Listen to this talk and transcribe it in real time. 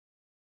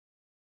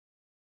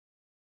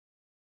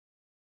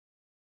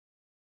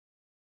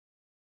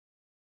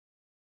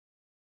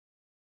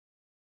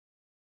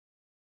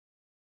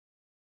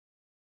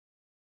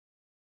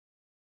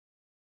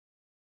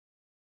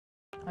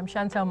I'm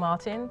Shantell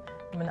Martin.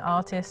 I'm an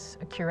artist,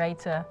 a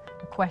curator,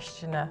 a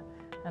questioner,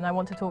 and I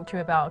want to talk to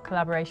you about a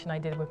collaboration I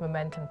did with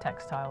Momentum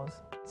Textiles.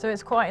 So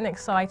it's quite an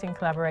exciting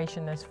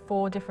collaboration. There's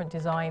 4 different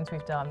designs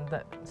we've done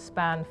that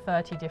span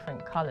 30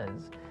 different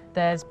colours.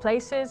 There's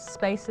places,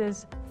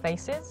 spaces,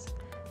 faces.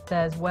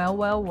 There's well,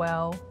 well,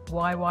 well,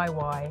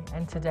 why,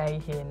 and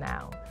today, here,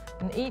 now.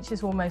 And each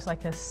is almost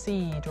like a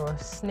seed or a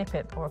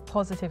snippet or a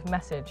positive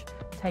message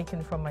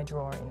taken from my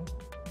drawing.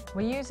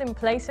 We're using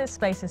places,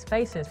 spaces,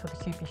 faces for the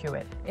Cooper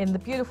Hewitt. In the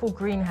beautiful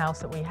greenhouse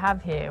that we have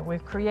here,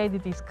 we've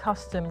created these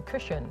custom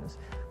cushions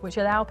which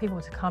allow people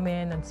to come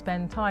in and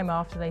spend time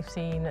after they've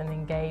seen and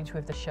engage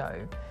with the show.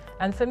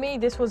 And for me,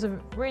 this was a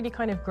really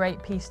kind of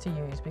great piece to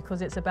use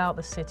because it's about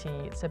the city,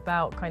 it's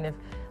about kind of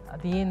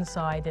the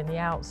inside and the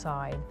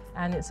outside,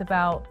 and it's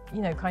about,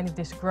 you know, kind of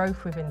this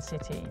growth within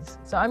cities.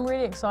 So I'm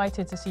really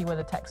excited to see where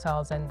the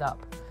textiles end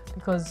up,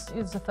 because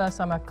it's the first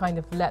time I've kind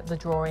of let the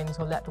drawings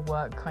or let the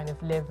work kind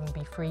of live and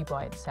be free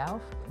by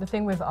itself. The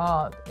thing with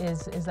art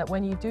is that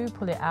when you do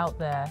pull it out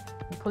there,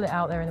 you pull it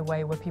out there in a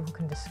way where people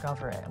can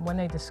discover it. And when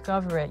they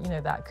discover it, you know,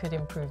 that could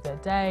improve their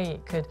day,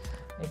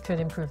 it could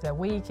improve their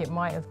week, it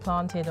might have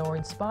planted or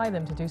inspired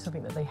them to do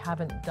something that they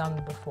haven't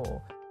done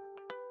before.